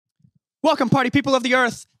Welcome, party people of the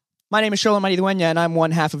earth. My name is Shola Maridueña, and I'm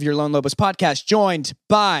one half of your Lone Lobos podcast, joined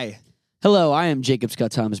by... Hello, I am Jacob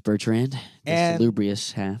Scott Thomas Bertrand, And-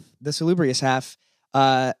 salubrious half. the salubrious half,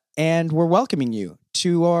 and we're welcoming you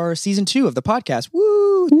to our season 2 of the podcast.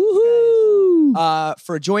 Woo! Woohoo!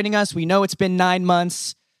 For joining us. We know it's been 9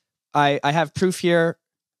 months. I have proof here.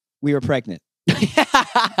 We were pregnant. We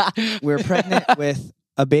were pregnant with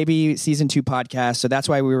a baby season 2 podcast, so that's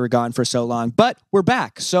why we were gone for so long. But we're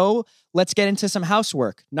back, so let's get into some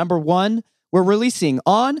housework. Number 1, we're releasing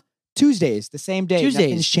on Tuesdays, the same day. Tuesdays.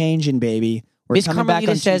 Nothing's changing, baby. We're Miss coming back on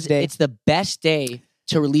Carmelita says Tuesday. it's the best day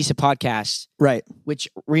to release a podcast, Right. which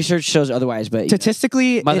research shows otherwise. But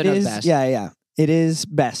Statistically, Mother it knows is best. yeah. It is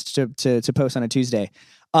best to post on a Tuesday.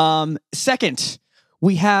 Second,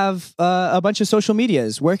 we have a bunch of social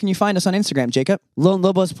medias. Where can you find us on Instagram, Jacob? Lone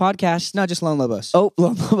Lobos podcast. No, just Lone Lobos. Oh,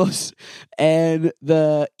 Lone Lobos, and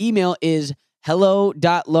the email is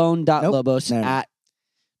hello.lone.lobos Nope. at.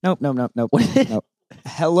 Nope.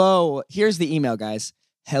 Hello. Here's the email, guys.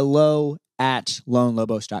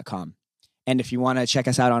 hello@lonelobos.com. And if you want to check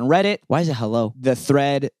us out on Reddit, Why is it hello? the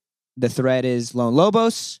thread is Lone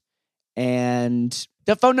Lobos. And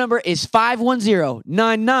The phone number is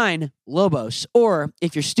 510-99-LOBOS. Or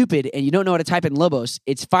if you're stupid and you don't know how to type in Lobos,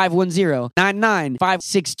 it's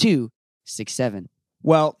 510-995-6267.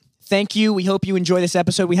 well, thank you. We hope you enjoy this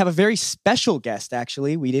episode. We have a very special guest,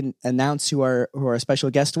 actually. We didn't announce who our special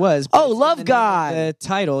guest was. but Oh, it's in Love the name of God. The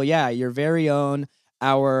title, yeah, your very own,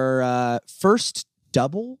 our first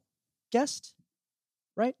double guest,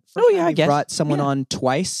 right? Oh, yeah, I we guess. brought someone Yeah. on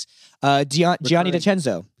twice. Gianni Recurring.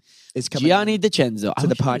 DeCenzo is coming Gianni DeCenzo. to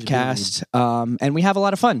the podcast, and we have a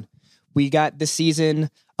lot of fun. We got this season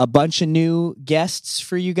a bunch of new guests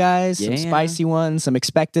for you guys, some Yeah. spicy ones, some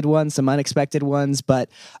expected ones, some unexpected ones. But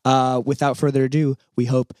without further ado, we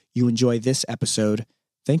hope you enjoy this episode.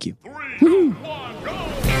 Thank you. 3, 2, 1, go!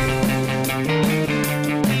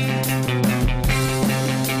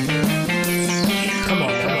 Come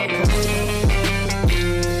on.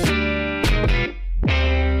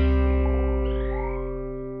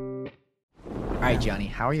 All right, Gianni,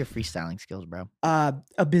 how are your freestyling skills, bro?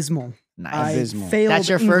 Abysmal. Nice. Abysmal. I failed That's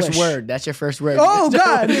your first English. word. That's your first word. Oh,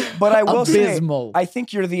 God. But I will Abysmal. say, I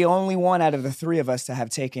think you're the only one out of the three of us to have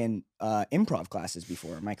taken improv classes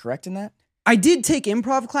before. Am I correct in that? I did take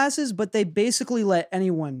improv classes, but they basically let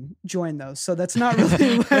anyone join those. So that's not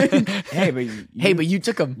really like... Hey, but you, Hey, but you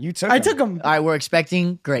took them. you took I them. took them. All right, we're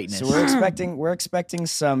expecting greatness. So we're expecting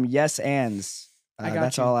some yes ands. I got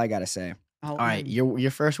That's you. all I gotta say. All right, your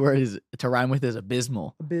first word is to rhyme with is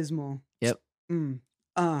abysmal. Abysmal. Yep.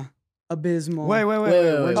 Abysmal. Wait. We're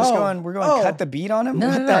wait. just Oh. going. We're going Oh. to cut the beat on him. No,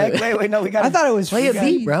 What no, the no. heck? Wait. No, we got. I thought it was Play a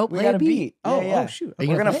beat, bro. We Play got a a beat. beat. Oh, Yeah. oh, shoot. Are you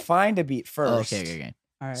We're gonna gonna play it? find a beat Oh, first. okay.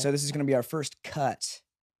 All right. So this is gonna be our first cut.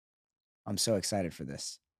 I'm so excited for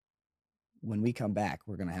this. When we come back,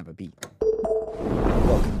 we're gonna have a beat.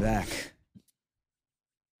 Welcome back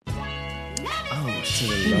Oh, to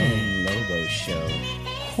the Lone Lobo Show.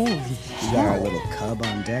 Holy We got our little cub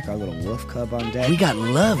on deck, our little wolf cub on deck. We got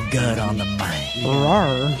Love God on the mic.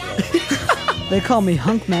 Rawr. They call me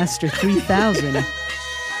Hunkmaster 3000. All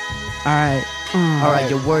right. All right,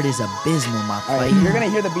 your word is abysmal, my All right, friend. you're gonna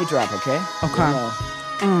hear the beat drop, okay? Okay.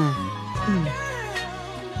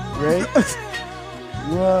 Ready?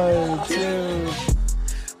 1, 2.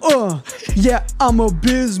 Yeah, I'm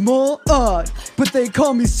abysmal, but they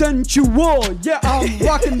call me sensual. Yeah, I'm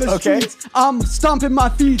rocking the Okay. streets, I'm stomping my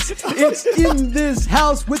feet. It's in this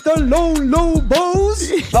house with the Lone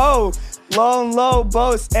Lobos. Oh, Lone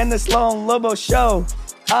Lobos and this Lone Lobo Show.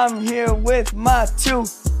 I'm here with my 2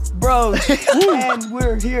 bros, and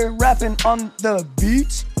we're here rapping on the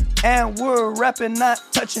beat, and we're rapping not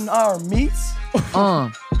touching our meats.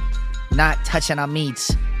 Not touching our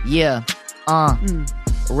meats. Yeah.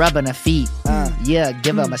 Rubbing her feet. Yeah,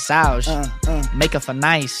 give her a massage. Make her for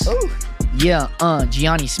nice. Ooh. Yeah,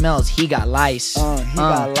 Gianni smells, he got lice. He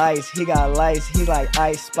got lice, he like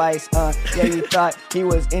ice spice, yeah, you thought he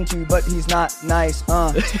was into, but he's not nice,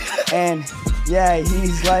 and yeah,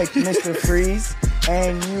 he's like Mr. Freeze,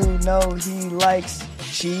 and you know he likes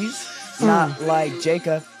cheese, not like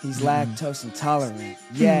Jacob, he's lactose intolerant,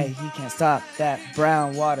 yeah, he can't stop that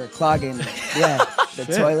brown water clogging, yeah, the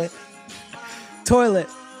toilet.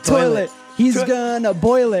 Toilet. He's gonna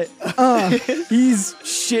boil it. He's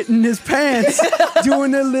shitting his pants,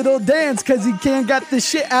 doing a little dance because he can't get the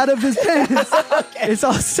shit out of his pants. It's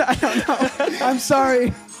all, I don't know. I'm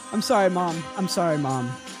sorry, Mom. All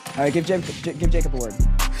Alright, give Jacob a word.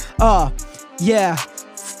 Yeah,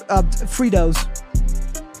 Fritos.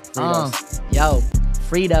 Yo,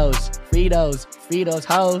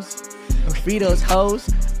 Fritos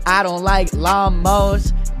hoes. I don't like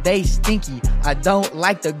lawnmowers, they stinky. I don't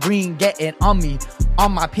like the green getting on me,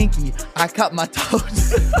 on my pinky. I cut my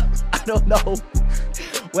toes. I don't know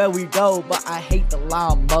where we go, but I hate the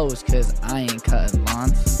lawnmowers because I ain't cutting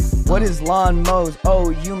lawns. What is lawn mows? Oh,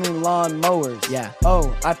 you mean lawn mowers? Yeah.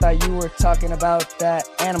 Oh, I thought you were talking about that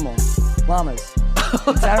animal. Llamas.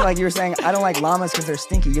 It sounded like you were saying, I don't like llamas because they're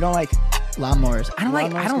stinky. You don't like... Lawnmowers. I don't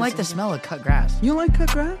Lawnmowers like the smell of cut grass. You like cut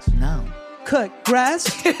grass? No. Cut grass?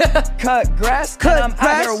 cut grass? Cut and I'm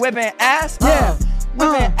grass? out here whipping ass? Yeah.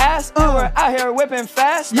 Whipping ass, and we're out here whipping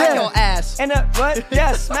fast? Smack your ass. And what?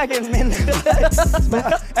 Yeah, smacking in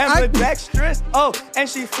the ambidextrous. Oh, and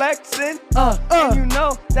she flexing. And you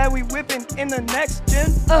know that we whipping in the next gym.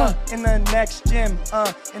 In the next gym.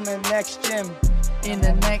 In the next gym. In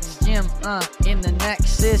the next gym, in the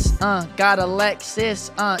Nexus, got a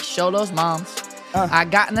Lexus, show those moms. I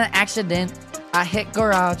got in an accident, I hit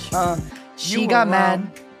garage. She got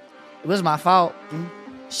mad, it was my fault.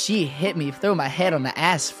 She hit me, threw my head on the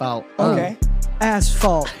asphalt. Okay.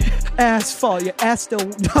 Asphalt. Asphalt. Your ass still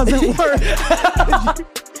doesn't work. All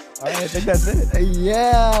right, I think that's it.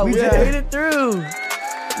 Yeah, we did made it through.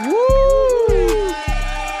 Woo!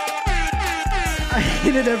 I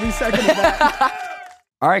hated every second of that.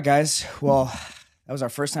 All right, guys. Well, that was our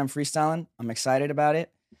first time freestyling. I'm excited about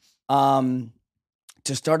it.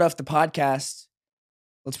 To start off the podcast,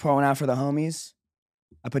 let's pour one out for the homies.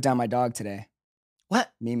 I put down my dog today.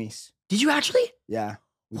 What? Mimi's. Did you actually? Yeah.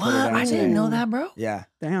 we put What? her down I today. didn't know that, bro. Yeah.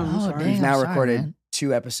 Damn, I'm Oh, sorry. dang. We've now sorry, recorded man.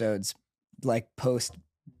 2 episodes, like post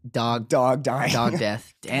Dog dog dying. dog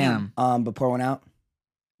death. Damn. But pour one out.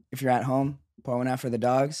 If you're at home, pour one out for the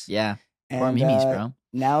dogs. Yeah. And, Poor Mimi's, bro.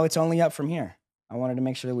 Now it's only up from here. I wanted to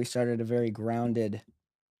make sure that we started at a very grounded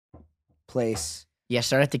place. Yeah,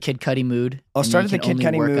 start at the Kid Cudi mood. I'll and start then at the you Kid can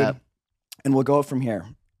only Cudi work mood, up. and we'll go up from here.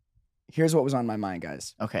 Here's what was on my mind,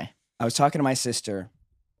 guys. Okay. I was talking to my sister,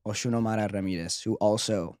 Oshún Ramirez, who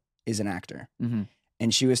also is an actor. Mm-hmm.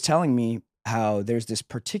 And she was telling me how there's this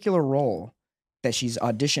particular role that she's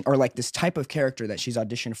auditioned, or like this type of character that she's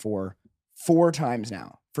auditioned for 4 times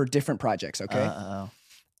now for different projects, okay? Uh-oh.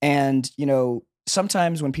 And, you know,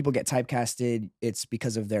 sometimes when people get typecasted, it's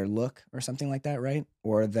because of their look or something like that, right?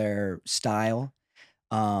 Or their style.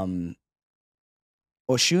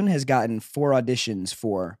 Oshún has gotten 4 auditions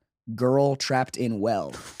for Girl Trapped in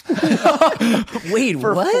Well. Wait,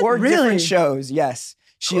 For what? 4 Really? different shows, yes.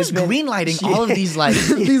 She Who's has been greenlighting all of these, like...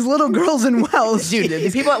 These little girls in wells. Dude,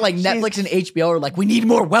 the people at like Netflix and HBO are like, we need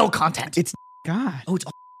more well content. It's God. Oh, it's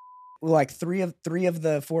like 3 of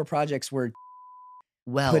the 4 projects were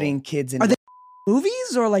well. putting kids in. Are they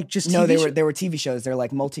movies or like just No, TV shows? they were TV shows. They're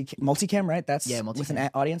like multicam, right? That's Yeah, with multicam. an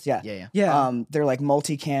audience. Yeah. Yeah, yeah. Yeah. They're like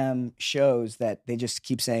multicam shows that they just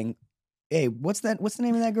keep saying, "Hey, what's the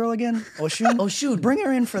name of that girl again? Oshún. Oh, shoot. Bring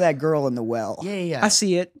her in for that girl in the well." Yeah, yeah, yeah. I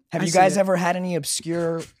see it. Have I you see guys it. ever had any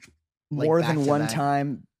obscure, Like more back than to one back?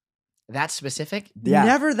 time? That specific? Yeah.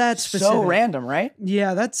 Never that specific. So random, right?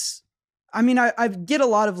 Yeah, that's. I mean, I get a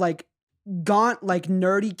lot of like gaunt, like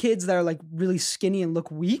nerdy kids that are like really skinny and look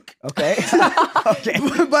weak. Okay. Okay.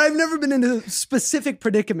 But I've never been into specific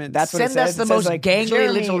predicaments. That's what it Send says. us the It says, most like, gangly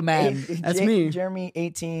Jeremy, little man. That's me. Jeremy,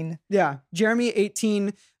 18. Yeah. Jeremy,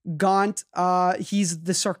 18, gaunt. He's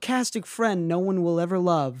the sarcastic friend no one will ever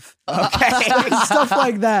love. Okay. Stuff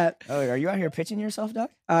like that. Oh, are you out here pitching yourself, Doc?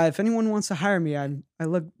 If anyone wants to hire me, I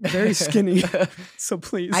look very skinny. So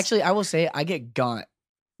please. Actually, I will say I get gaunt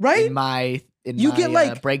right? in my You get,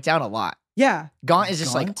 like- breakdown a lot. Yeah. Gaunt is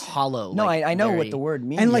just like Gaunt? hollow. No, like, I know very- what the word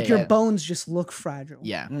means. And like Yeah, your yeah. bones just look fragile.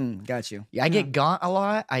 Yeah. Got you. Yeah, I get gaunt a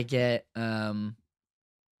lot. I get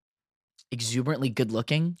exuberantly good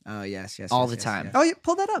looking. Oh, yes, yes. All yes, the yes, time. yes. Oh, yeah.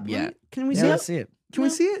 Pull that up. Yeah. Can we Yeah, see let's it? see it. Can we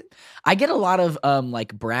see it? I get a lot of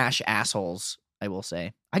like brash assholes, I will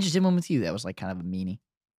say. I just did one with you that was like kind of a meanie.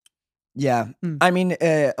 Yeah. Mm. I mean,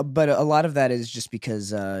 but a lot of that is just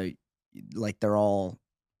because, like, they're all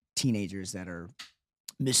teenagers that are,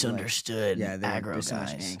 Misunderstood. yeah, they're aggro there's so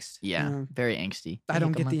much guys. angst. Yeah, Yeah. very angsty. I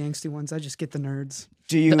don't get the angsty ones. I just get the nerds.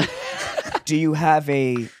 Do you have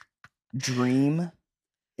a dream?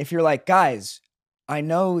 If you're like, guys, I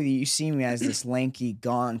know that you see me as this lanky,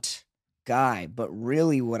 gaunt guy, but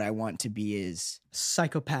really what I want to be is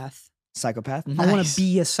Psychopath. psychopath. Mhm. I want Nice. to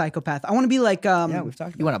be a psychopath. I want to be like Yeah, we've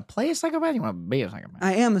talked You about want to play a psychopath? You want to be a psychopath?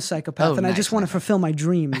 I am a psychopath, Oh, and I nice, just want to nice. fulfill my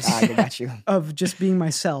dreams I got you. of just being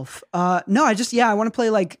myself. No, I want to play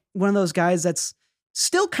like one of those guys that's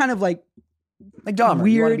still kind of like, Like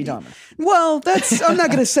Dahmer. You want to be Weird. Dahmer. well, that's, I'm not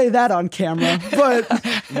going to say that on camera, but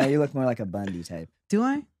No, you look more like a Bundy type. do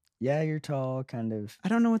I? Yeah, you're tall, kind of. I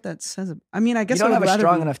don't know what that says. I mean, I guess You don't I have would a rather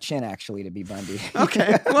strong be- enough chin, actually, to be Bundy.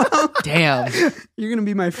 Okay, well, Damn. you're gonna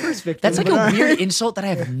be my first victim. That's like but a all weird right. insult that I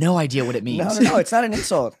have no idea what it means. No, it's not an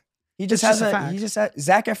insult. He just It's has just a a. fact. He just had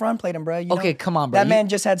Zac Efron played him, bro. You Okay, know, come on, bro. that man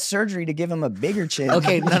just had surgery to give him a bigger chin.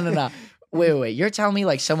 Okay, no. Wait. You're telling me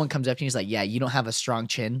like someone comes up to you and is like, yeah, you don't have a strong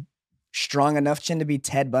chin? Strong enough chin to be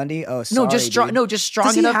Ted Bundy. Oh, sorry, No, just strong. dude. No, just strong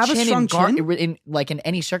Does he enough have a chin, strong chin? in like in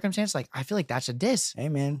any circumstance. Like I feel like that's a diss. Hey,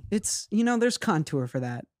 man. It's there's contour for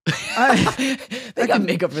that. They got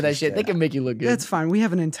makeup for that shit. They can make you look good. That's fine. We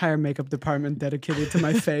have an entire makeup department dedicated to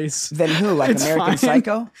my face. Then who? Like It's American fine.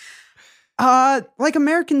 Psycho? Like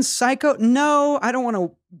American Psycho. No, I don't want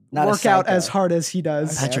to Not a work out psycho. as hard as he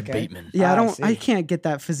does. Okay. Patrick Bateman. Yeah, I I see. can't get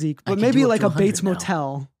that physique, I but can maybe do up like to a Bates 100 now.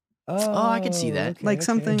 Motel. Oh, I can see that. Like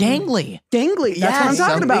something- Gangly. Gangly. That's Yeah, what I'm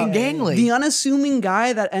talking about. something gangly. The unassuming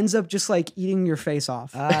guy that ends up just like eating your face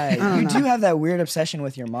off. I don't You know. do have that weird obsession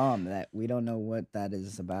with your mom that we don't know what that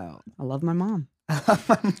is about. I love my mom.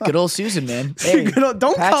 Good old Susan, man. Hey, Don't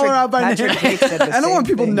call Patrick- her out by Patrick name. Bates said the I don't same want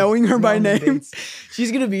people thing. knowing her by Norman name. Bates.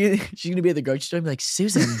 She's gonna be at the grocery store and be like,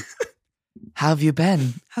 Susan, how have you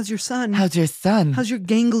been? How's your son? How's your son? How's your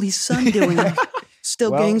gangly son doing?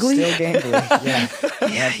 Still Well, gangly? Still gangly. Yeah.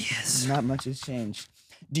 Yeah, he is. Not much has changed.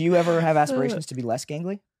 Do you ever have aspirations to be less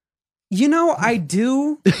gangly? I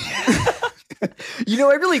do. You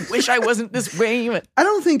know, I really wish I wasn't this way. But... I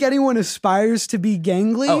don't think anyone aspires to be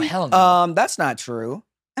gangly. Oh hell no. That's not true.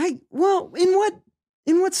 Well, in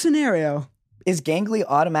what scenario? Is gangly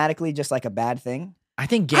automatically just like a bad thing? I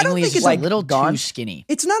think I don't gangly think is it's just like a little gaunt. too skinny.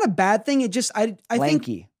 It's not a bad thing. It just I think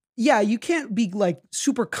Lanky. yeah, you can't be like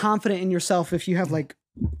super confident in yourself if you have like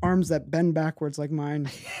arms that bend backwards like mine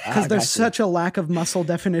because there's gotcha. such a lack of muscle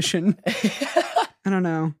definition. I don't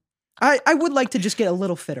know. I would like to just get a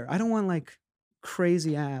little fitter. I don't want like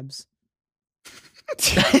crazy abs.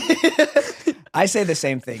 I say the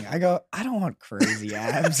same thing. I go, I don't want crazy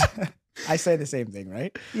abs. I say the same thing,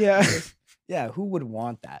 right? Yeah. Yeah, who would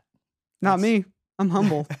want that? Not me. I'm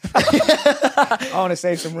humble. I want to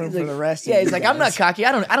save some room for the rest. Yeah, of he's you like, I'm not guys. cocky.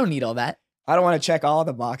 I don't need all that. I don't want to check all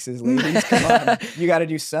the boxes, ladies. Come on, you got to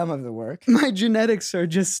do some of the work. My genetics are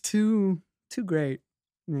just too great.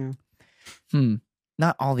 Yeah.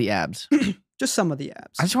 Not all the abs. Just some of the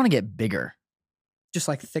abs. I just want to get bigger. Just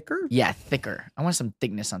like thicker? Yeah, thicker. I want some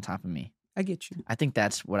thickness on top of me. I get you. I think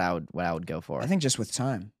that's what I would go for. I think just with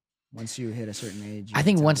time, once you hit a certain age, I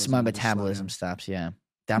think once my will slow metabolism down. stops, yeah.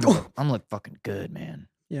 I'm gonna look fucking good, man.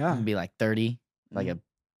 I'm Yeah. gonna be like 30, like a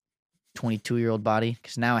 22-year-old body.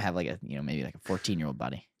 Because now I have like a, maybe like a 14-year-old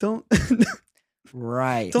body. Don't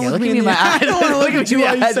Right. Don't Yeah, look look me at me in in the my eye. eyes. I don't want to look at you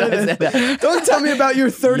while you say this. Don't tell me about your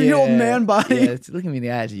 30-year-old Yeah. man body. Yeah, look at me in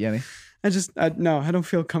the eyes, Gianni. No, I don't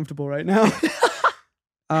feel comfortable right now.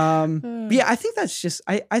 But yeah, I think that's just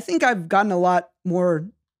I think I've gotten a lot more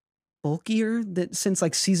bulkier since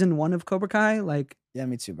like season 1 of Cobra Kai. Like, Yeah,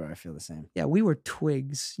 me too, bro. I feel the same. yeah, we were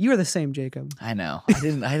twigs. You were the same, Jacob. I know. I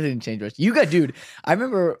didn't change much. You got, dude. I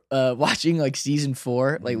remember watching like season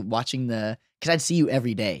 4, like watching because I'd see you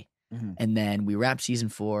every day, Mhm. and then we wrapped season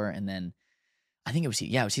 4, and then I think it was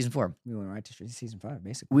season 4. We went right to season 5,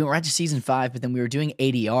 basically. We went right to season 5, but then we were doing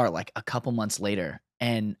ADR like a couple months later,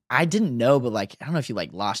 and I didn't know, but like I don't know if you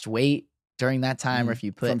like lost weight during that time or if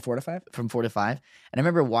you put From 4 to 5? from 4 to 5. And I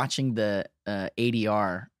remember watching the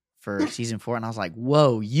ADR for season 4, and I was like,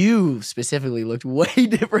 "Whoa, you specifically looked way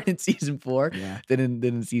different in season 4 Yeah. than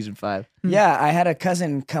in season 5." Yeah, I had a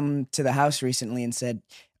cousin come to the house recently and said,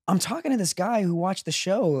 I'm talking to this guy who watched the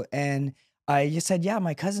show. And I just said, yeah,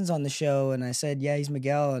 my cousin's on the show. And I said, yeah, he's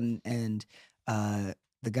Miguel. And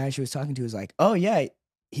the guy she was talking to was like, oh, yeah,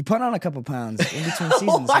 he put on a couple pounds in between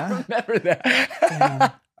seasons, I huh? remember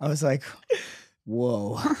that. I was like,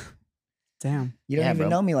 whoa. Damn. You don't Yeah, even bro.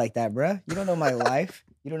 know me like that, bruh. You don't know my life.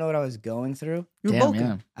 You don't know what I was going through. You were Damn, bulking.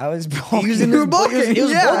 yeah. I was bulking. He was in You his were bulking. It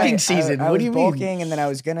was Yeah. bulking I- season. I What was do you bulking, mean? and then I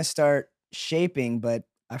was gonna start shaping, but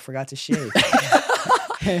I forgot to shave.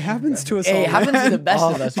 Hey, it happens to us Hey, all. it happens to man. the best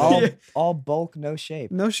of us. all, man. all bulk, no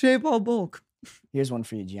shape. No shape, all bulk. Here's one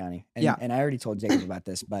for you, Gianni. And, Yeah. and I already told Jacob about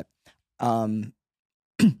this, but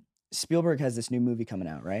Spielberg has this new movie coming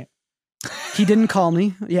out, right? He didn't call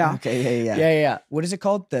me. Yeah. Okay, yeah. Yeah. What is it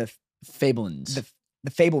called? The Fablemans.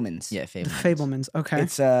 Fablemans. Yeah, The Fablemans. Fablemans. Okay.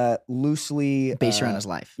 It's loosely Based around his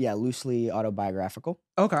life. Yeah, loosely autobiographical.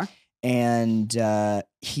 Okay. And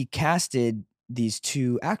he casted these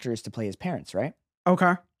 2 actors to play his parents, right?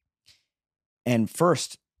 Okay. And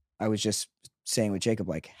first, I was just saying with Jacob,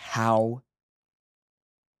 like, how,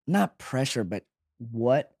 not pressure, but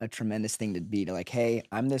what a tremendous thing to be to like, hey,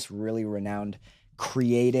 I'm this really renowned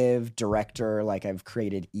creative director. Like, I've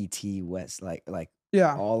created E.T. West, like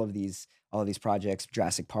Yeah. all of these projects,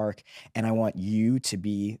 Jurassic Park, and I want you to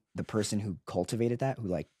be the person who cultivated that, who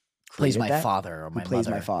like Plays created my that, father or who my plays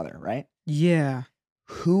mother. my father, right? Yeah.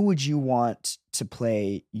 Who would you want to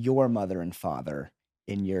play your mother and father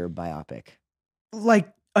in your biopic?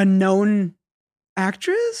 Like a known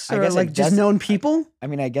actress I or guess it like just doesn't- known people? I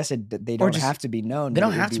mean, I guess they don't just- have to be known. They but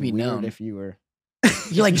don't it would have to be weird known. if you were.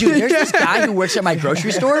 You're like, dude, there's this guy who works at my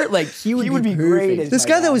grocery store. Like, he would be great perfect. as This my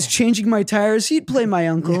guy that dad. was changing my tires, he'd play my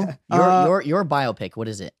uncle. Your biopic, what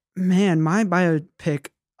is it? Man, my biopic,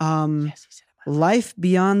 Yes, he said it. Life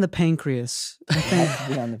Beyond the Pancreas. I think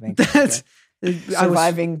Beyond the pancreas. that's Okay. I was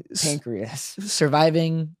Surviving pancreas.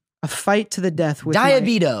 Surviving a fight to the death with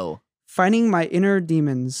diabetes. fighting my inner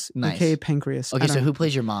demons, Nice. aka pancreas. Okay, I so don't- who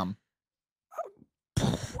plays your mom?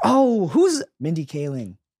 Oh, who's Mindy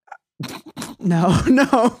Kaling.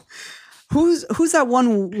 no. Who's that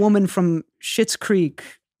one woman from Schitt's Creek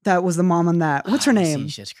that was the mom on that? What's her I've name?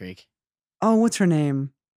 seen Schitt's Creek. Oh, what's her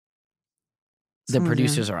name? The Someone's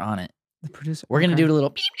producers name. are on it. The producer. We're gonna okay. do a little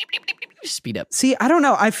beep, beep, beep, beep, beep, speed up. See, I don't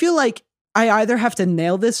know. I feel like I either have to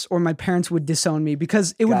nail this or my parents would disown me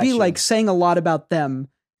because it would be Gotcha. like saying a lot about them,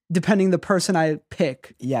 depending the person I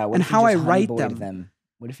pick. Yeah. What And if you how I just write honeyboyed them.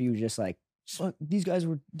 What if you just like, look, these guys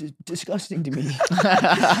were disgusting to me.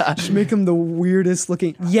 Just make them the weirdest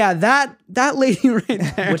looking. Yeah, that lady right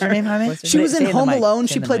there. What's her name, Jaime? What's her She name? was Say in it in the Home mic. Alone.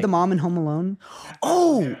 Say She in the played mic. the mom in Home Alone.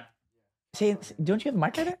 Oh, don't you have a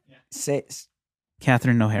mic right there? Say,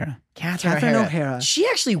 Catherine O'Hara. Catherine O'Hara. She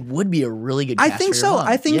actually would be a really good. I cast think for your so. mom.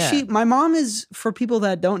 I think Yeah. my mom is, for people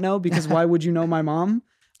that don't know, because why would you know my mom?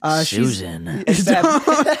 Susan.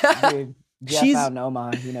 dude, Jeff She's- out in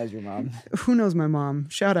Omaha. He knows your mom. Who knows my mom?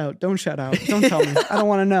 Shout out. Don't shout out. Don't tell me. I don't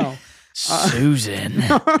want to know. Susan.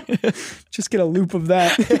 Just get a loop of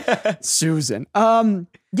that. Susan.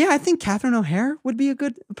 Yeah, I think Catherine O'Hara would be a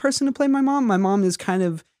good person to play my mom. My mom is kind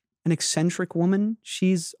of an eccentric woman.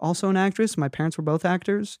 She's also an actress. My parents were both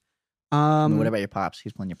actors. What about your pops?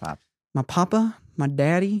 Who's playing your pops? My papa, my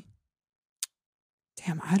daddy.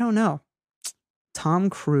 Damn, I don't know. Tom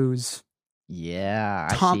Cruise. Yeah,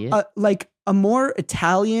 I see it. Like a more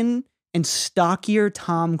Italian and stockier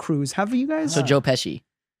Tom Cruise. Have you guys? So Joe Pesci.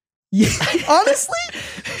 Yeah,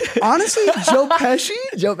 honestly, Joe Pesci,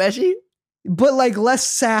 Joe Pesci? but like less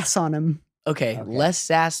sass on him. Okay, less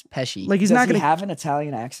sass Pesci. Like he's Does not he gonna have an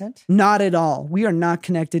Italian accent? Not at all. We are not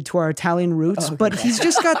connected to our Italian roots, Okay. but he's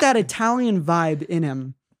just got that Italian vibe in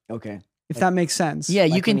him, Okay. if that makes sense. yeah,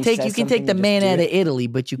 you like when can he take says you can something, take the you just man do out of it? Italy,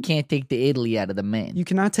 but you can't take the Italy out of the man. You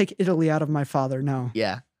cannot take Italy out of my father. No,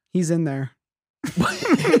 yeah, he's in there.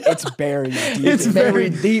 It's buried deep. It's in very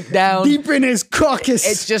there. deep down. Deep in his caucus.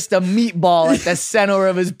 It's just a meatball at the center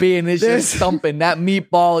of his being. It's just thumping. That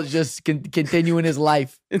meatball is just continuing his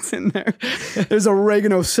life. It's in there. There's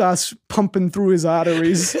oregano sauce pumping through his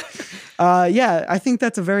arteries. Yeah, I think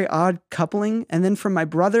that's a very odd coupling. And then for my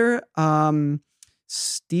brother,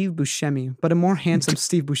 Steve Buscemi, but a more handsome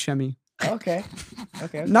Steve Buscemi. Okay.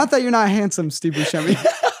 Okay. Not that you're not handsome, Steve Buscemi.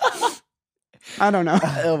 I don't know.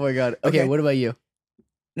 Oh my god. Okay, Okay. what about you?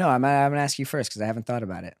 No, I'm gonna ask you first because I haven't thought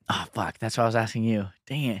about it. Oh fuck, that's what I was asking you.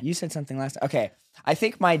 Dang it. You said something last time. Okay. I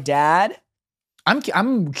think my dad.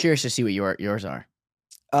 I'm curious to see what yours are.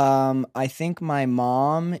 I think my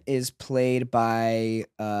mom is played by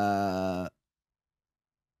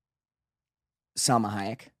Salma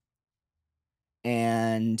Hayek.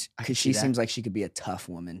 And I can because see she that. seems like she could be a tough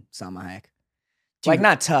woman, Salma Hayek. Dude. Like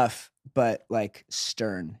not tough, but like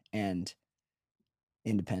stern and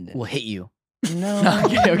independent. We'll hit you. No.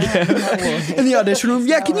 Okay. In the audition room.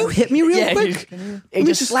 Yeah, can you hit me real Yeah, quick? Hey,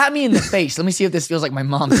 just slap me in the face. Let me see if this feels like my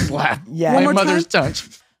mom's slap. Yeah. One My more mother's touch.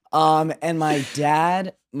 And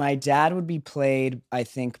my dad would be played, I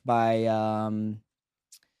think, by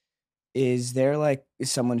is there like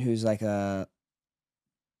someone who's like a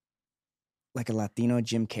Latino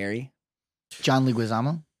Jim Carrey? John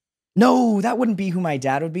Leguizamo. No, that wouldn't be who my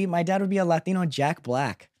dad would be. My dad would be a Latino Jack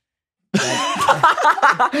Black.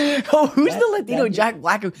 Oh, who's the Latino that'd be- Jack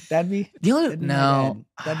Black? That'd be The only, that'd be my no,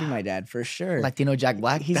 dad. That'd be my dad for sure. Latino Jack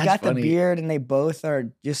Black. He's That's got funny. the beard, and they both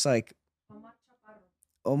are just like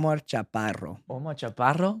Omar Chaparro. Omar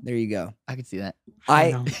Chaparro. There you go. I could see that.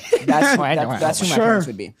 I know. that's who my Sure. parents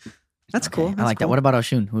would be. That's cool. I That's like that. cool. What about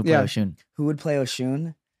Oshún? Who would play Yeah. Oshún? Who would play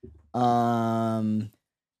Oshún?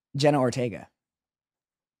 Jenna Ortega.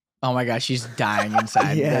 Oh my gosh, she's dying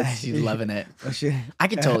inside. Yeah. She's loving it. Oshún. I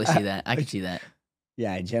could totally see that. I could see that.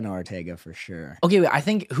 Yeah, Jenna Ortega for sure. Okay, wait, I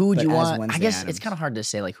think who would But you as want? I Wednesday guess Addams. it's kind of hard to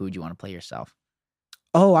say like who would you want to play yourself.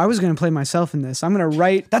 Oh, I was going to play myself in this. I'm going to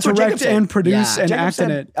write, That's what Jacob direct, said. and produce Yeah. and Jacob act in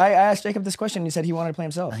said, it. I asked Jacob this question. And he said he wanted to play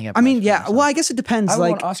himself. think I mean, probably yeah. myself. Well, I guess it depends. I would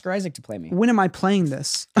Like, want Oscar Isaac to play me. when am I playing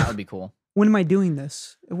this? that would be cool. When am I doing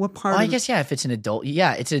this? What part? Well, I of- guess if it's an adult,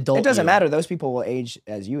 it's an adult. It doesn't you. matter. Those people will age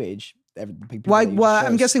as you age. Why? Well,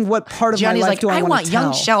 I'm guessing what part of Gianni's my life like, do I I want want to young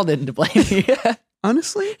tell? Sheldon to play me.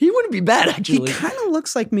 Honestly, He wouldn't be bad he actually. kind of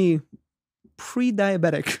looks like me,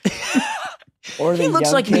 pre-diabetic. Or He the looks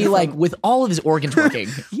young like kid me, from- like with all of his organs working.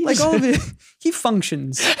 Like all of it, he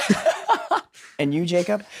functions. And you,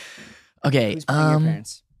 Jacob? Okay, Who's playing your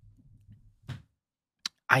parents?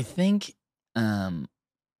 I think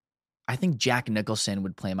Jack Nicholson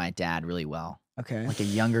would play my dad really well, Okay. like a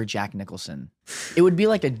younger Jack Nicholson. It would be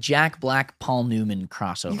like a Jack Black, Paul Newman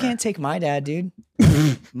crossover. You can't take my dad, dude.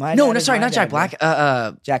 My no, dad no, is sorry, my not Jack dad, Black.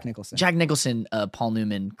 bro. Jack Nicholson. Jack Nicholson, Paul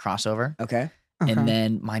Newman crossover. Okay. Okay. And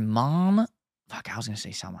then my mom, I was gonna say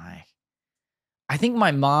Salma Hayek. I think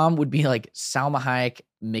my mom would be like Salma Hayek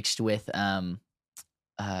mixed with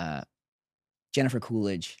Jennifer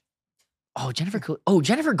Coolidge.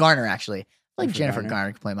 Jennifer Garner actually. I feel like Jennifer Jennifer Garner.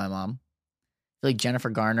 Garner could play my mom. I feel like Jennifer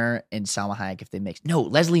Garner and Salma Hayek if they mixed. No,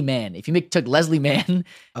 Leslie Mann. If you took Leslie Mann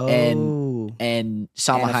Oh. and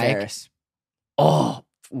Salma Anna Hayek. Faris. Oh,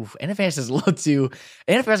 Anna Faris is a little too.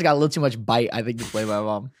 Anna Faris got a little too much bite. I think to play my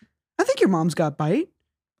mom. I think your mom's got bite.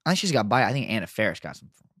 I think she's got bite. I think Anna Faris got some.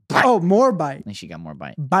 Bite. Oh, more I bite. think she got more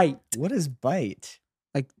bite. Bite. What is bite?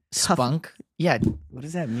 Like tough. Spunk. Yeah. What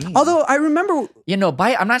does that mean? Although I remember,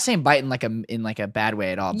 Bite. I'm not saying bite in like a bad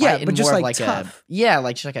way at all. Yeah, Bite in but just more of like tough.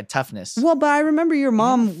 like just like a toughness. well, but I remember your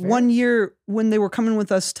mom Faris? one year when they were coming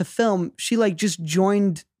with us to film, she like just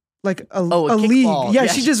joined like a a league. kickball. Yeah,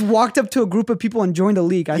 Yeah, she she- just walked up to a group of people and joined a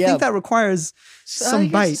league. I Yeah. think that requires I some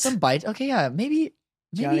guess bite. Some bite. Okay, yeah. Maybe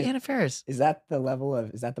Gianni- Anna Faris. Is that the level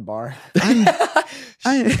of? Is that the bar? I-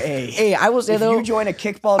 Hey, I will say If though, you join a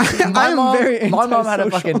kickball team, I am very my mom had a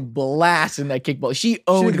antisocial. fucking blast in that kickball. She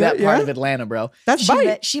owned good, that part yeah? of Atlanta, bro. That's she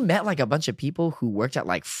bite. She met like a bunch of people who worked at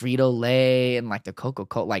like Frito Lay and like the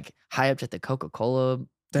Coca-Cola, like high up at the Coca-Cola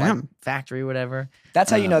Damn. factory, whatever. that's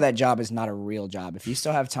how you know that job is not a real job. If you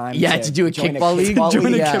still have time, To do a join kickball league.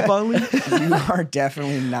 Join a Yeah. kickball league. you are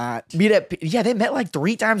definitely not. They met like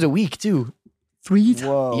 3 times a week too. 3 times.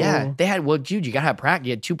 Whoa. Yeah, they had dude, you gotta have practice.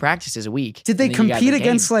 You had 2 practices a week. Did they and then you got compete the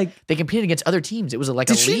against game. like? They competed against other teams. It was like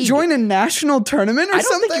Did a she league. join a national tournament or I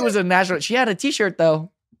don't something? think it was a national. She had a T-shirt though.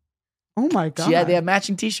 Oh my god. They had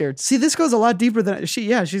matching T-shirts. See, this goes a lot deeper than she.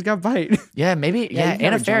 Yeah, she's got bite. Yeah, maybe. Yeah, you've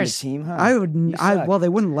never Anna joined a Faris. team, huh? I would. You suck. Well, they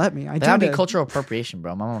wouldn't let me. That would be cultural appropriation,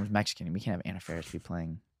 bro. My mom's Mexican. We can't have Anna Faris be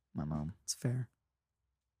playing my mom. It's fair.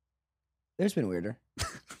 There's been weirder.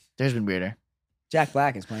 There's been weirder. Jack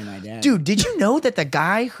Black is playing my dad. Dude, did you know that the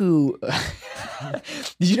guy who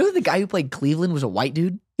played Cleveland was a white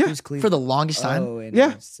dude Who's Cleveland? for the longest time? Oh, and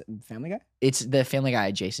Yeah. Family Guy. It's the Family Guy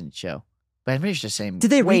adjacent show. But I'm pretty sure it's the same. Did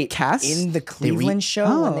they Wait, recast? in the Cleveland show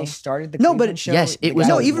when Oh. they started the No, Cleveland but- show? Yes, it the was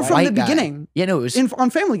guy no, a even from white the guy. beginning. Yeah, no, it was. On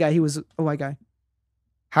Family Guy, he was a white guy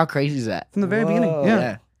How crazy is that? from the very beginning. Whoa.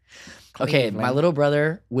 Yeah. Okay, Cleveland. my little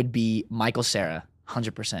brother would be Michael Cera,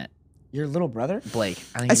 100%. Your little brother? Blake,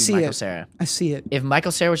 I think I he'd see be Michael it. Cera. I see it. If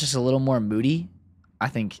Michael Cera was just a little more moody, I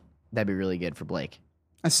think that'd be really good for Blake.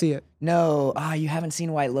 I see it. No. You haven't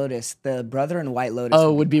seen White Lotus. The brother in White Lotus.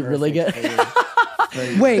 Oh, would be really perfect good. for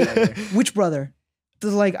your Wait, brother. which brother?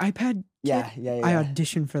 The like iPad. Yeah. I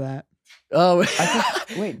auditioned for that. Oh, I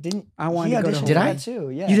think, wait, didn't I wanted he to go to auditioned Did for I? that too?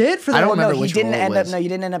 Yeah. You did for I that. don't Well, remember no, which he didn't role it end up. was. No, you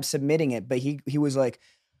didn't end up submitting it. But he was like,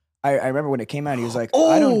 I remember when it came out. He was like,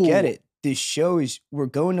 I don't get Oh. it. This show is we're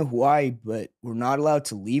going to Hawaii, but we're not allowed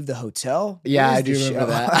to leave the hotel. yeah, What is I do this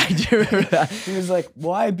remember show?" that. I do remember that. He was like,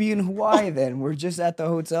 "Why be in Hawaii then? We're just at the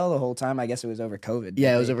hotel the whole time." I guess it was over COVID.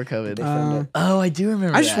 Yeah, but it was they- over COVID. They filmed it. Oh, I do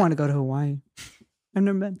remember. I just that. want to go to Hawaii. I've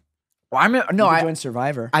never been. Well, You could I join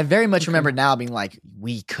Survivor. I very much remember now being like,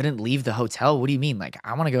 we couldn't leave the hotel. What do you mean? Like,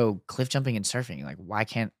 I want to go cliff jumping and surfing. Like, why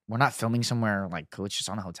can't we're not filming somewhere like it's just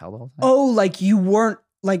on a hotel the whole time? Oh, like you weren't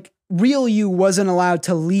like real you wasn't allowed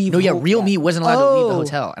to leave. no, yeah, real me wasn't allowed to leave the Oh.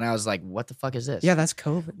 hotel, and I was like, what the fuck is this? Yeah, that's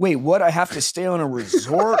COVID. Wait, what? I have to stay on a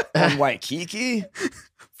resort on Waikiki?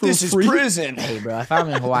 For This is free? prison. Hey, bro, if I'm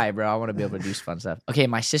in Hawaii, bro, I want to be able to do fun stuff. Okay,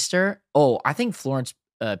 my sister. Oh, I think Florence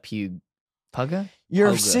Pugh. Pugga?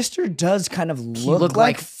 Your Pugga. sister does kind of look look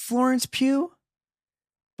like- like Florence Pugh,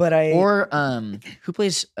 but Or who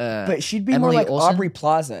plays but she'd be Emily more like Olsen? Aubrey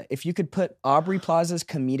Plaza. If you could put Aubrey Plaza's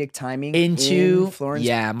comedic timing into in Florence,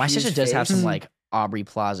 yeah, my Pugh's sister does have face. some like Aubrey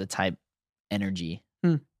Plaza type energy. I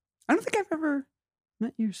don't think I've ever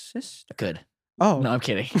met your sister. Good. Oh. No, I'm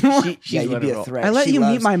kidding. She's Yeah, you'd be a literal. threat. I let She you meet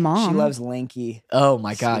loves- my mom. She loves lanky. Oh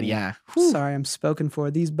my God, Sweet. yeah. Sorry, I'm spoken for.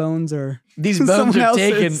 These bones are These bones someone are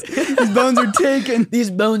taken. else's. These bones are taken. These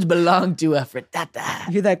bones belong to a You frittata.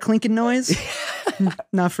 hear that clinking noise?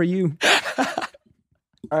 Not for you.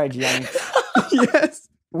 All right, Gianni. Yes.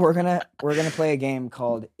 We're gonna play a game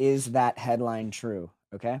called Is That Headline True?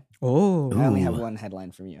 Okay. Oh. I only have one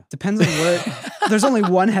headline from you. Depends on where. There's only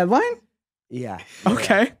one headline? Yeah.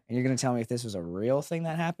 Okay. And you're gonna tell me if this was a real thing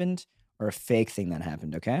that happened or a fake thing that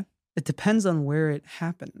happened. Okay. It depends on where it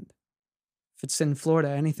happened. If it's in Florida,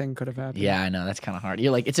 anything could have happened. Yeah, I know. That's kind of hard.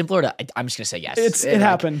 You're like, it's in Florida. I'm just going to say yes. It Like,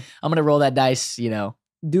 happened. I'm going to roll that dice, you know.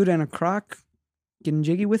 Dude in a crock, getting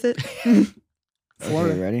jiggy with it.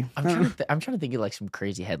 Florida. Okay, ready? I'm trying to think of like some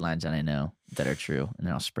crazy headlines that I know that are true, and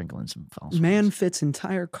then I'll sprinkle in some false Man ones. fits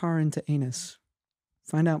entire car into anus.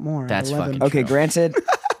 Find out more. at That's 11. fucking Okay, true. granted,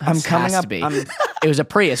 I'm Has coming to up. be. I'm, It was a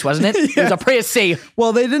Prius, wasn't it? It was a Prius C.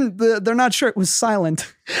 Well, they didn't. They're not sure it was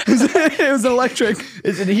silent. It was electric.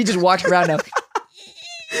 And he just walks around now.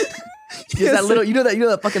 That little, you know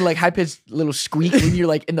that fucking like high pitched little squeak when you're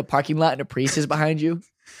like in the parking lot and a Prius is behind you.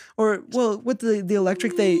 Or well, with the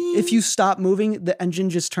electric, if you stop moving, the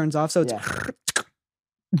engine just turns off. So it's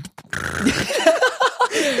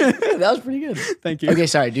That was pretty good. thank you. Okay,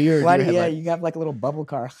 sorry. Do your why do do your yeah? headline. You got like a little bubble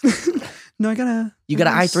car. No, I got a. You got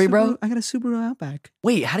an i3, bro? Subaru- I got a Subaru Outback.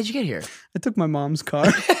 Wait, how did you get here? I took my mom's car.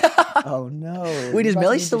 Oh no! Wait, does You about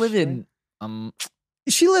Melly to still live destroy- in?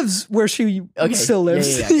 She lives where she Okay. still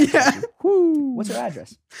lives. Yeah, yeah, yeah. Yeah. Woo. What's her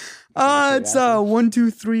address? It's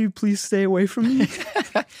 123. Please stay away from me.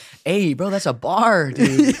 Hey, bro, that's a bar,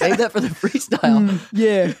 dude. Save that for the freestyle.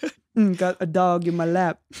 Yeah. Got a dog in my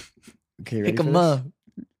lap. Okay, you ready Pick for him this? up.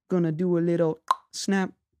 Gonna do a little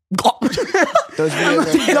snap. Those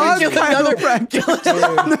videos are Dog crazy. chiropractor.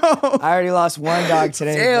 No. I already lost one dog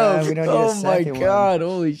today. Damn. Bro. We don't need Oh a my second god.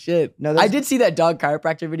 Holy shit. No, I there's- did see that dog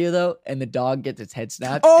chiropractor video though, and the dog gets its head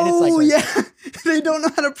snapped. Oh, and it's like, yeah. They don't know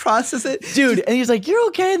how to process it. dude, and he's like, "You're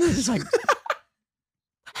okay," and then it's just like,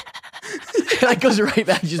 that goes right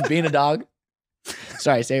back to just being a dog.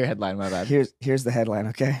 Sorry, say your headline. My bad. Here's the headline.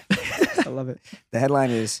 Okay, I love it. the headline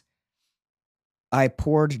is: I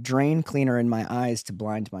poured drain cleaner in my eyes to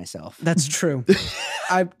blind myself. That's true.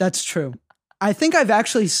 That's true. I think I've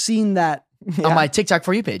actually seen that. On my TikTok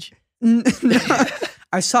for you page.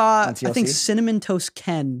 I saw, On I think TLC? Cinnamon Toast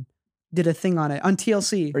Ken did a thing on it on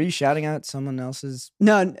TLC. Are you shouting out someone else's?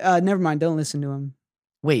 No, never mind. Don't listen to him.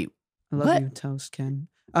 Wait, I love What? you, Toast Ken.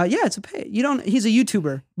 Yeah, it's a pay. You don't. He's a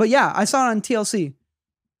YouTuber, but yeah, I saw it on TLC.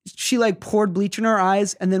 She like poured bleach in her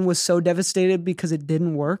eyes and then was so devastated because it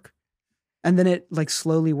didn't work, and then it like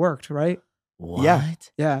slowly worked. Right? what? Yeah.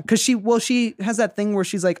 Yeah, because she has that thing where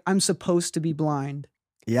she's like, I'm supposed to be blind,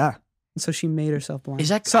 Yeah. and so she made herself blind. Is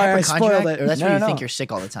that sorry? I spoiled hypochondriac, it. or that's No, where you no, think no. you're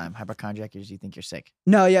sick all the time? Hypochondriac is you think you're sick.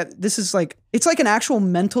 No, yeah, this is like it's like an actual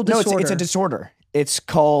mental No, disorder. it's a disorder. It's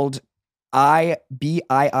called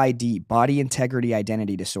BIID, Body Integrity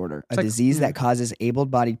Identity Disorder, a like- disease yeah. that causes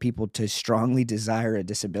able-bodied people to strongly desire a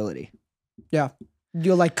disability. Yeah,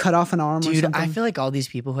 you'll like cut off an arm or Dude, something. I feel like all these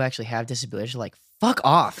people who actually have disabilities are like, fuck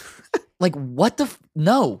off. Like, what the?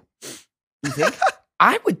 No. You think?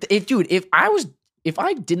 I would, if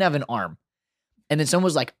I didn't have an arm and then someone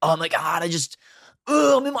was like, oh my God,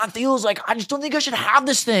 I'm in my feels. Like, I just don't think I should have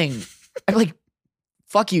this thing. I'm like,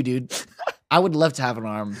 fuck you, dude. I would love to have an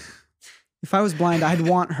arm. If I was blind, I'd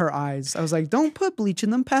want her eyes. I was like, don't put bleach in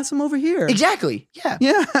them. Pass them over here. Exactly. Yeah.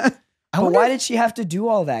 Yeah. But why did she have to do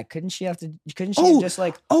all that? Couldn't she have Oh, just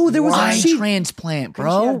like there was Eye she transplant,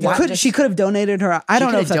 Couldn't she bro. have Why- done- she could have donated her. I she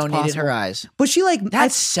don't know could if have that's donated possible. her eyes. But she like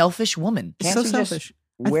That's selfish woman. it's Can't so she just selfish.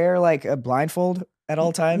 wear like a blindfold at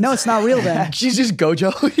all times? No, it's not real then. She's just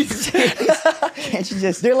Gojo. Can't you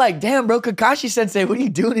just? They're like, damn, bro, Kakashi Sensei, what are you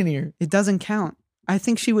doing in here? It doesn't count. I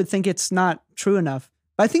think she would think it's not true enough.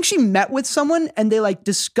 But I think she met with someone and they like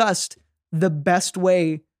discussed the best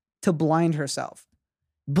way to blind herself.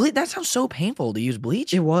 That sounds so painful to use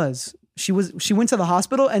bleach. It was. She went to the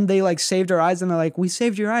hospital and they like saved her eyes and they're like, we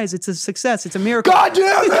saved your eyes. It's a success. It's a miracle. God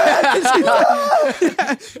damn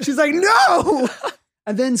it! She's like, no.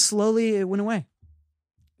 And then slowly it went away.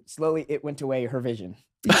 Slowly, it went away. Her vision.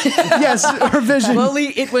 Yes, her vision. Slowly,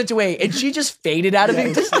 it went away, and she just faded out of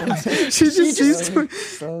existence. She just used Slowly, to.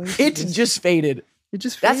 slowly, It just faded. It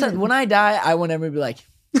just That's faded. when I die. I want everyone to be like,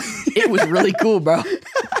 "It was really cool, bro.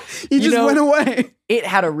 He you just know- went away. It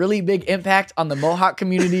had a really big impact on the Mohawk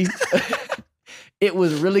community. It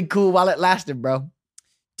was really cool while it lasted, bro."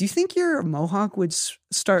 Do you think your Mohawk would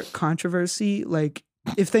start controversy, like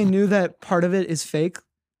if they knew that part of it is fake,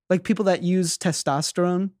 like people that use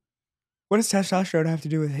testosterone? What does testosterone have to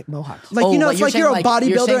do with mohawks? Like, Oh, you know, like it's you're like saying, you're a like-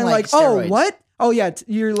 you're bodybuilder saying, and like, like, oh, steroids. what? Oh, yeah,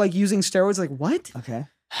 you're like using steroids. Like, what? Okay.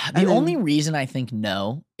 The And then- only reason I think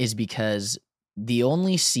no is because the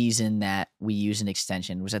only season that we used an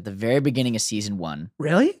extension was at the very beginning of season 1.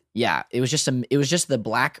 Really? Yeah, it was just the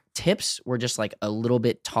black tips were just like a little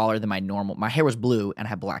bit taller than my normal. My hair was blue and I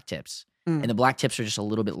had black tips, Mm. and the black tips were just a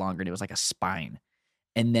little bit longer, and it was like a spine.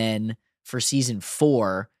 And then for season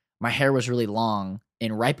 4, my hair was really long,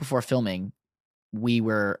 and right before filming, we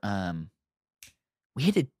had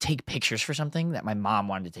to take pictures for something that my mom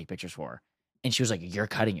wanted to take pictures for, and she was like, "You're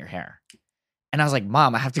cutting your hair," and I was like,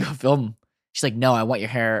 "Mom, I have to go film." She's like, "No, I want your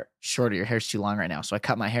hair shorter. Your hair's too long right now." So I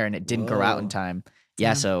cut my hair and it didn't grow out in Whoa. time. Yeah,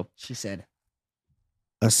 Damn. so She said,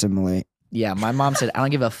 assimilate. yeah, my mom said, "I don't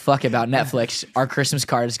give a fuck about Netflix. Our Christmas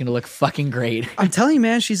card is gonna look fucking great." I'm telling you,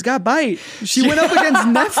 man, she's got bite. She went up against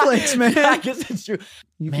Netflix, man. I guess it's true.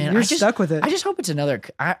 Man, You're I just- stuck with it. I just hope it's another.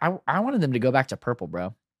 I wanted them to go back to purple,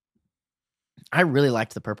 bro. I really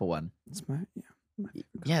liked the purple one. It's my-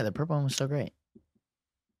 Yeah, the purple one was so great.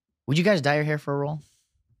 Would you guys dye your hair for a role?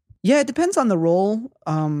 Yeah, it depends on the role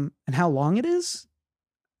and how long it is.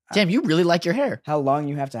 Damn, you really like your hair. How long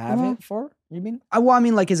you have to have Well- it for? You mean? I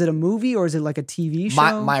mean, like, is it a movie or is it like a TV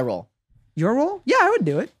show? My role. Your role? Yeah, I would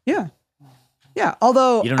do it. Yeah. Yeah.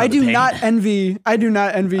 Although You don't know I the do pain. not envy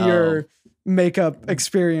Oh. your makeup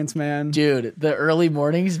experience, man. Dude, the early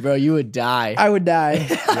mornings, bro, you would die. I would die.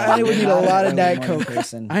 I would need a lot of Diet Coke.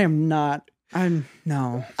 Person. I am not.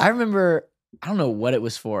 No. I remember, I don't know what it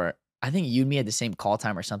was for. I think you and me had the same call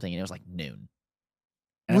time or something, and it was like noon.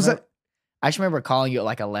 And Was I just remember calling you at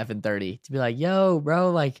like 11:30 to be like, "Yo, bro,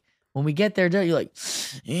 like when we get there, you're like,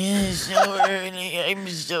 yeah, it's so early. I'm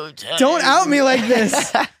so tired." Don't out me like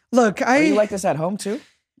this. Look, Are you like this at home too?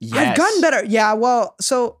 I've gotten better. Yeah, well,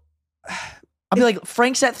 so I'll be like,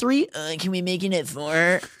 Frank's at 3. Can we make it at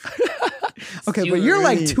 4? okay, Too but you're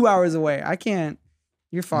like early. 2 hours away. I can't.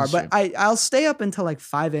 You're far, That's but I'll stay up until like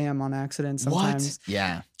 5 a.m. on accident sometimes.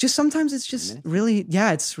 Yeah, Just sometimes it's just really,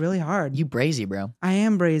 yeah, it's really hard. you brazy, bro. I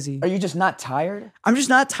am brazy. Are you just not tired? I'm just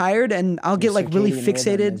not tired, and I'll get Your like really circadian rhythm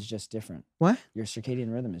fixated. is just different. What? Your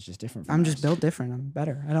circadian rhythm is just different. From I'm just ours. built different. I'm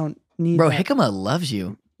better. I don't need. Bro, that. Hickama loves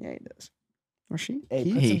you. Yeah, he does. Or she? Hey,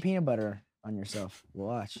 He? put Hey. some peanut butter on yourself. We'll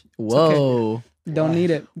watch. Whoa. Don't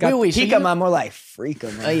need it. Got, Wait, so you- Hikama, more like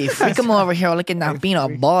freakama. Hey, Hickama over here looking that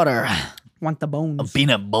peanut butter. want the bones.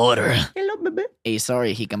 Peanut butter. Hello, baby. Hey,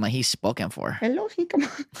 sorry, Hickama, he's spoken for. Hello,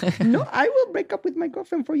 Hikama. No, I will break up with my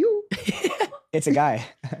girlfriend for you. It's a guy.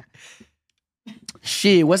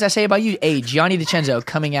 Shit, what's that say about you? Hey, Gianni DeCenzo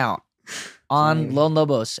coming out on Gianni. Lone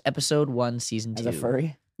Lobos, episode 1, season 2. As a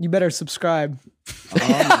furry. You better subscribe.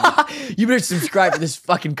 You better subscribe to this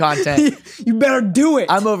fucking content. You better do it.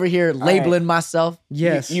 I'm over here labeling myself.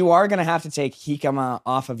 yes. You are gonna have to take Hikama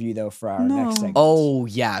off of you though for our No. next segment. Oh,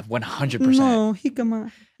 yeah, 100%. No,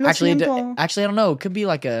 Hikama. Lo Actually, siento. actually, I don't know. It could be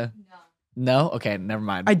like a. No? Okay, never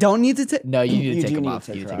mind. I don't need to take. No, you need You to take do them need to off.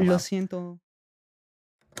 take You need to her take 'em Lo off. siento.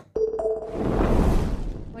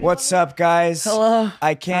 What's up, guys? Hello.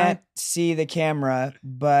 I can't see the camera,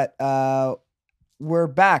 but we're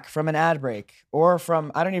back from an ad break, or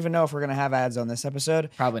from I don't even know if we're gonna have ads on this episode.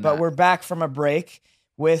 Probably But not. we're back from a break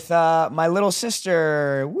with my little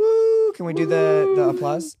sister. Woo! Can we do the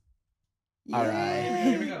applause? All right.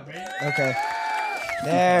 Here we go. Okay.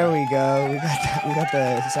 There we go. We got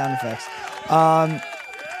the sound effects.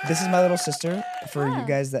 This is my little sister. For you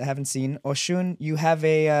guys that haven't seen, Oshún, you have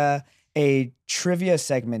a trivia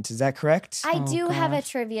segment. Is that correct? I Oh, do have a gosh.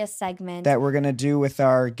 trivia segment. That we're gonna do with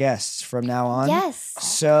our guests from now on. Yes.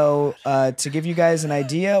 So, to give you guys an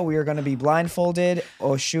idea, we are going to be blindfolded.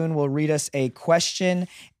 Oshún will read us a question,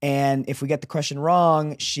 and if we get the question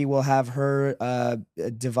wrong, she will have her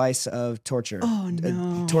device of torture. Oh,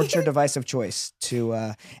 no. Torture device of choice.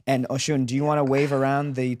 And Oshún, do you want to wave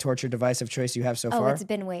around the torture device of choice you have so Oh, far? it's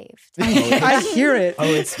been waived. I hear it. Oh,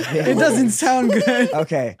 it's It doesn't sound good.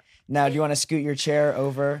 Okay. Now, do you want to scoot your chair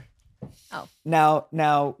over? Oh.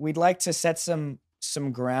 Now we'd like to set some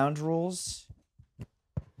ground rules.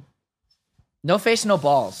 No face, no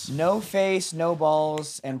balls. No face, no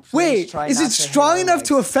balls, and please Wait, try is not it to hit strong our enough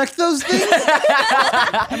to legs. affect those things?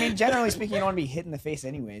 I mean, generally speaking, you don't want to be hit in the face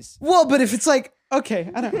anyways. Well, but if it's like,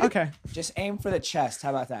 okay, okay. Just aim for the chest.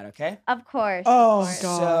 How about that, okay? Of course. Oh, of course.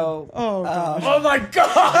 God. So, Oh, God. Oh my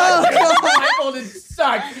god! Blindfolded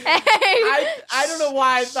sucked. Hey. I don't know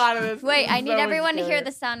why I thought of this. Wait, This I is need so everyone to hear scary.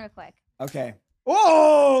 the sound real quick. okay,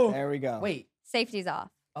 Whoa! there we go. Wait. Safety's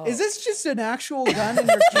off. Oh. Is this just an actual gun and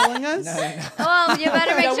you're killing us? No, no, no. Well, you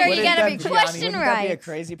better make sure you Wouldn't get that every be- question Wouldn't that be a right.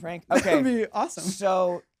 crazy prank? That would Okay, be awesome.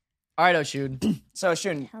 so All right, Oshún. So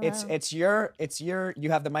Oshún, Hello. it's your.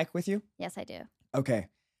 You have the mic with you. Yes, I do. Okay.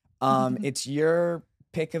 It's your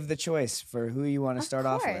pick of the choice for who you want to start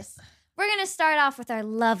off with. We're gonna start off with our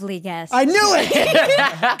lovely guest. I knew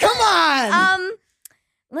it. Come on.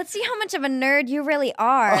 Let's see how much of a nerd you really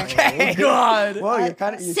are. Okay. God. Whoa, you're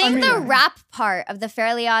kind of. Sing the rap part of the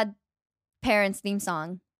Fairly Odd Parents theme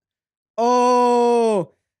song.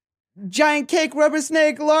 Oh, giant cake, rubber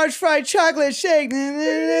snake, large fried chocolate shake.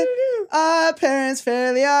 Parents,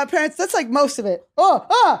 Fairly Odd Parents. That's like most of it.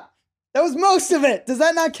 That was most of it. Does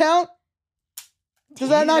that not count? Does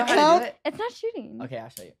that not count? It's not shooting. Okay, I'll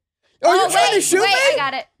show you. Are you trying to shoot wait, me? I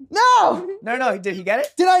got it. No. No. Did he get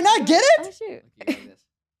it? Did I not get Oh it? shoot.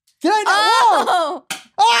 Did I not? Whoa.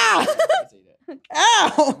 Oh. Ah!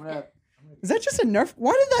 Ow! Is that just a Nerf?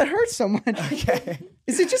 Why did that hurt so much? Okay.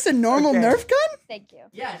 Is it just a normal Nerf gun? Thank you.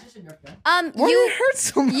 Yeah, it's just a Nerf gun. Why did it hurt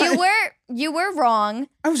so much? You were wrong.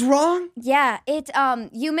 I was wrong. Yeah,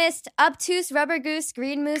 you missed obtuse rubber goose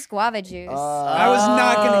green moose guava juice. I was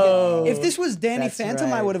not gonna get. If this was Danny That's Phantom,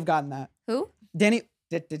 I right. would have gotten that. Who? Danny.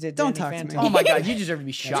 Don't Don't talk to me. Oh my God, you deserve to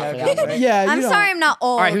be shot for that one. Yeah, I'm you don't- sorry, I'm not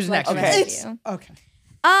old. All right, who's like next? the Okay. rest of you. Okay.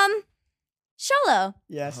 Sholo,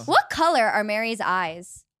 Yes. what color are Mary's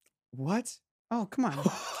eyes? What? Oh, come on.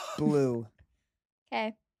 Blue.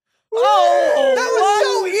 Okay. Oh, that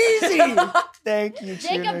was so easy. Thank you,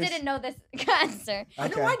 Jacob tuners. didn't know this answer.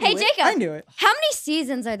 Okay. Hey, Jacob. I knew it. How many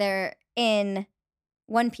seasons are there in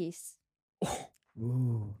One Piece?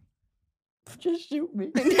 Ooh. Just shoot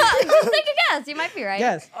me. No, just take a guess. You might be right.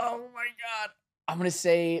 Yes. Oh my God. I'm gonna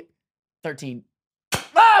say 13.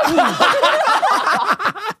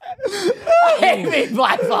 I hate being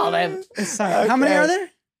blindfolded. Sorry. How many Okay. are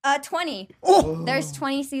there? 20. Oh, There's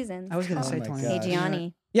 20 seasons. I was gonna Oh say my 20. Hey, gosh.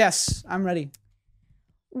 Gianni. Yes, I'm ready.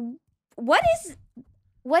 What is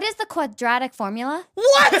the quadratic formula?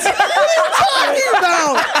 What? What are you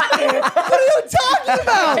talking about? What are you talking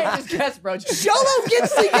about? Just guess, bro. Just Sholo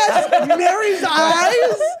gets to guess Mary's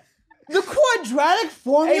eyes. The quadratic Hey,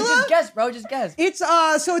 formula. just guess, bro. Just guess. It's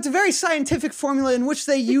so it's a very scientific formula in which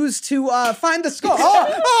they use to find the skull.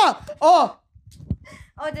 Oh!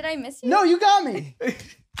 Oh, did I miss you? No, you got me.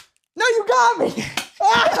 No, you got me.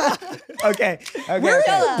 Ah! Okay. Where is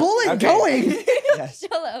okay. the bullet Okay. going? Yes.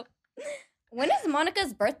 Sholo. When is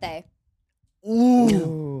Monica's birthday?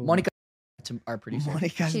 Ooh. Monica, our producer.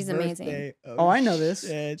 Monica's She's amazing. birthday. Oh, I know this.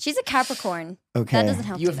 shit. She's a Capricorn. Okay. That doesn't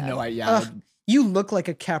help You have though. no idea. Ugh, you look like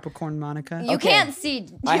a Capricorn, Monica. You Okay. can't see.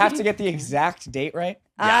 I have to get the exact date right.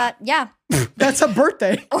 Yeah. That's a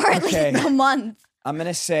birthday. Or at Okay. least the month. I'm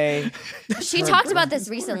gonna say She talked about this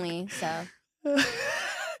recently, so.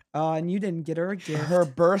 And you didn't get her a gift. her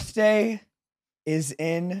birthday is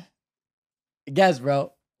in Guess,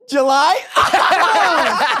 bro. July.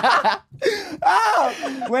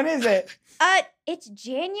 Oh, when is it? It's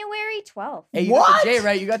January 12th. Hey, you got What? the J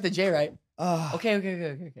right. You got the J right. Oh, Okay.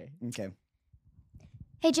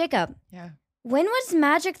 Hey, Jacob. Yeah. When was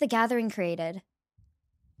Magic the Gathering created?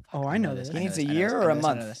 Oh, I know this. He needs a year or a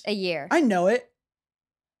month? A year. I know it.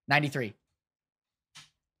 93.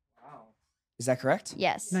 Is that correct?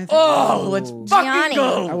 Yes. Oh, let's Gianni. fucking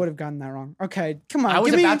I go. would have gotten that wrong. Okay, come on. I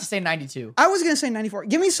was give me, about to say 92. I was gonna say 94.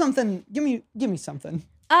 Give me something. Give me something.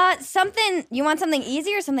 Something. You want something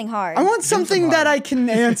easy or something hard? I want something that I can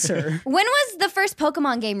answer. When was the first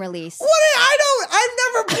Pokemon game released? What? I've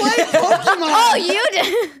never played Pokemon. Oh, you did.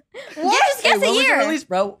 You just guess Hey, a what was year. it released,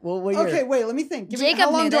 bro? What year? Okay, wait. Let me think. Jacob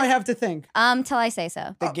how long knew do I this. have to think? Till I say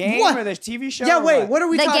so. The game what? or the TV show? Yeah, or wait. What are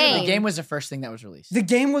we The talking game. about? The game was the first thing that was released. The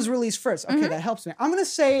game was released first. Okay, that helps me. I'm gonna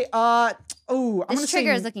say. I'm This gonna say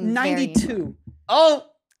trigger is looking very 92. Oh.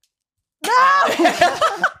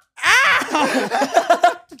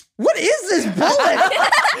 What is this bullet?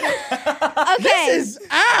 Okay. This is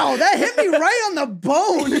ow! That hit me right on the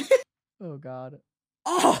bone. Oh God.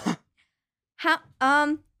 Oh, How?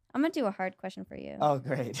 I'm gonna do a hard question for you. Oh,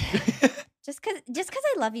 great. Just cause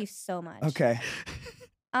I love you so much. Okay.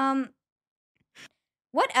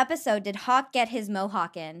 What episode did Hawk get his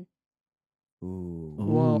mohawk in? Ooh.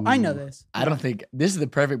 whoa! I know this. I don't think this is the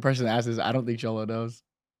perfect person to ask this. I don't think Cholo knows.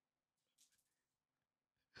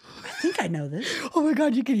 I think I know this. Oh my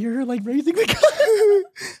God, you can hear her like raising the gun.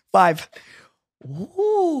 5.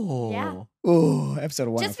 Ooh. Yeah. Ooh, episode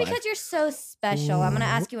 1. Just because you're so special, I'm gonna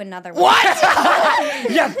ask you another one. What?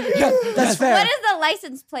 yeah. That's fair. What is the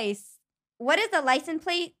license plate? What is the license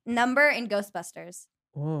plate number in Ghostbusters?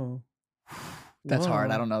 Whoa. That's hard.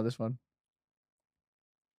 Whoa. I don't know this one.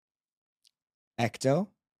 Ecto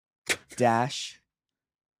dash.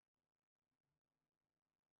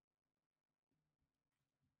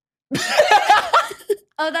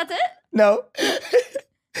 Oh, that's it? No.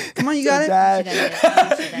 Come on, you got it.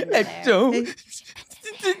 Ecto.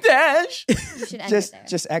 Dash. You should end it there.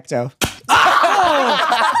 Just Ecto.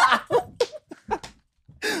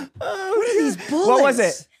 What are these bullets? What was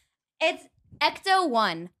it? It's Ecto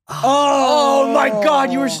 1. Oh my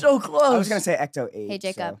God, you were so close. I was gonna say Ecto 8. Hey,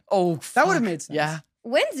 Jacob. Oh, That would have made sense. Yeah.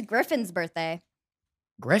 When's Griffin's birthday?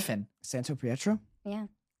 Griffin. Santo Pietro. Yeah.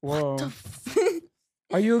 Whoa.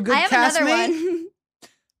 Are you a good I have another castmate?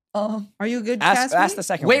 one. Are you a good Ask castmate? the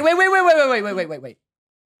second Wait. one. Wait.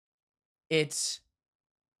 It's.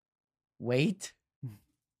 Wait.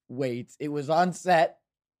 It was on set.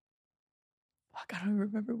 Fuck, I don't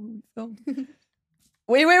remember when we filmed.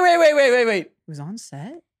 Wait. It was on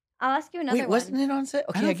set? I'll ask you another Wait, one. wasn't it on set? I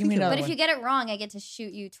Okay, don't give me think it another But one. if you get it wrong, I get to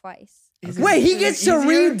shoot you twice. Wait, he gets to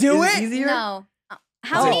redo it? Easier? No.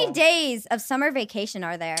 How many days of summer vacation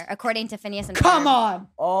are there, according to Phineas and Come Ferb? on.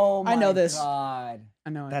 Oh my I know this. God. I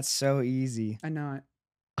know it. That's so easy. I know it.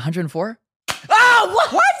 104? Oh,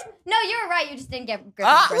 what? No, you were right. You just didn't get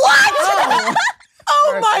Griffin's birthday. What?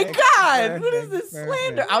 Oh my Perfect, God. What is perfect, this perfect.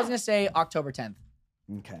 slander? I was going to say October 10th.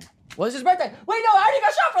 Okay. What was his birthday? Wait, no, I already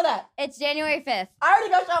got shot for that. It's January 5th. I already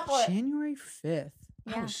got shot for it. January 5th.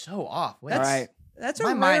 I Yeah. was so off. Wait. All right. That's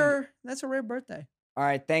My a mind- rare. That's a rare birthday. All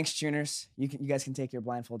right. Thanks, tuners. You guys can take your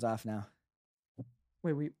blindfolds off now.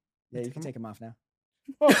 Wait. Yeah, you Take can 'em take them off now.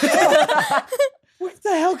 What the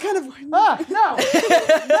hell kind of?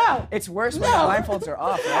 No. It's worse when the blindfolds are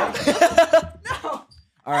off, right? No.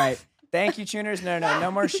 All right. Thank you, tuners.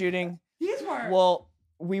 No more shooting. These were. Well,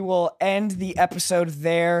 we will end the episode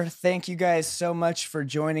there. Thank you guys so much for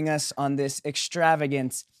joining us on this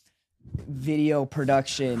extravagant video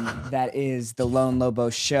production that is the Lone Lobo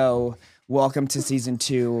Show. Welcome to season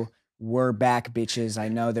 2. We're back, bitches. I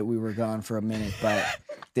know that we were gone for a minute, but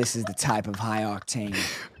this is the type of high octane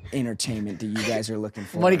entertainment that you guys are looking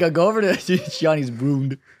for. Monica, go over to Gianni's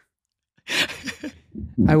wound.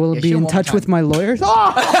 I will Yeah, be shoot in one touch more with my lawyers.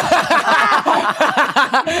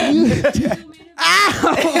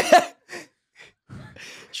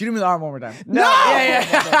 Shoot him in the arm one more time. No! Yeah.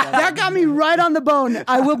 That got me right on the bone.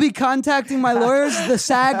 I will be contacting my lawyers. The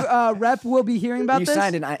SAG rep will be hearing about You this.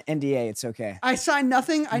 signed an NDA. It's okay. I signed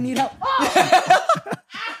nothing. I need help.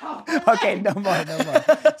 Okay, no more.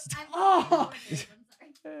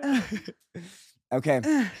 Okay.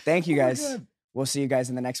 Thank you guys. We'll see you guys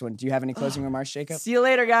in the next one. Do you have any closing remarks, Jacob? See you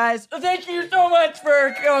later, guys. Thank you so much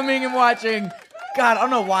for coming and watching. God, I don't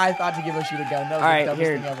know why I thought to give Oshún a gun. That was All right, the dumbest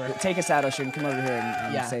here. thing ever. Take us out, Oshún. Come over here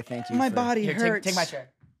and Yeah. say thank you. My for- body Here, hurts. take my chair.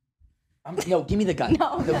 No, give me the gun.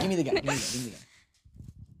 No, give me the gun. Give me the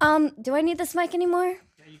gun. Do I need this mic anymore?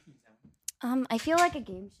 Yeah, you can. I feel like a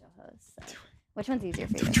game show host. So. Which one's easier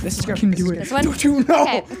for you? This is your. can do it. This one? Don't you know?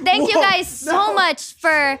 Okay. Thank you guys so much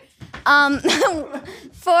for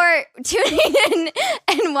for tuning in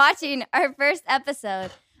and watching our first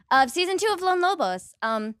episode of season 2 of Lone Lobos.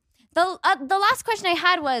 The last question I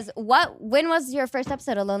had was when was your first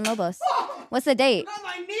episode of Lone Lobos? What's the date? Not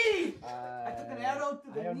my knee. I took an arrow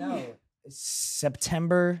to the I don't knee. know.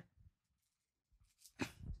 September.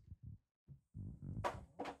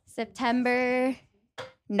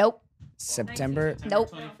 Nope. September.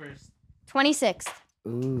 Nope. 26th.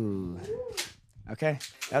 Ooh. Okay.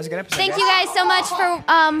 That was a good episode. Thank you guys so much for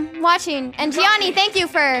watching. And Gianni, thank you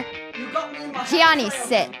for Gianni,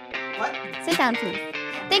 sit. What? Sit down, please.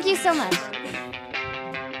 Thank you so much.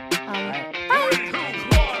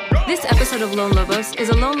 This episode of Lone Lobos is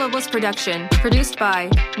a Lone Lobos production, produced by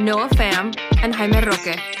Noah Pham and Jaime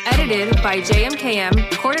Roque, edited by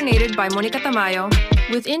JMKM, coordinated by Monica Tamayo,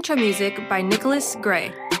 with intro music by Nicholas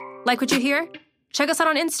Gray. Like what you hear? Check us out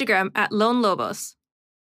on Instagram at Lone Lobos.